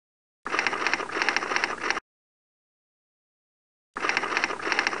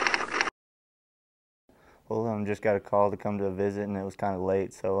Well, just got a call to come to a visit, and it was kind of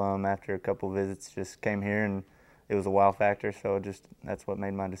late. So after a couple visits, just came here, and it was a wow factor. So that's what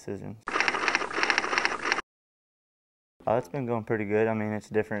made my decision. It's been going pretty good. I mean, it's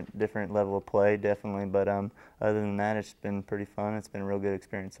different level of play, definitely. But other than that, it's been pretty fun. It's been a real good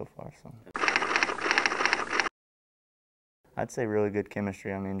experience so far. So I'd say really good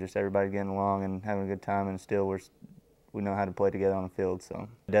chemistry. I mean, just everybody getting along and having a good time, and still we know how to play together on the field. So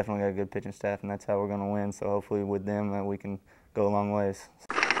definitely got a good pitching staff, and that's how we're going to win. So hopefully with them, we can go a long ways.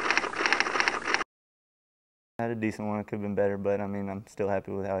 I had a decent one. It could have been better, but I mean, I'm still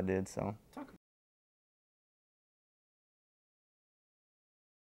happy with how I did. So.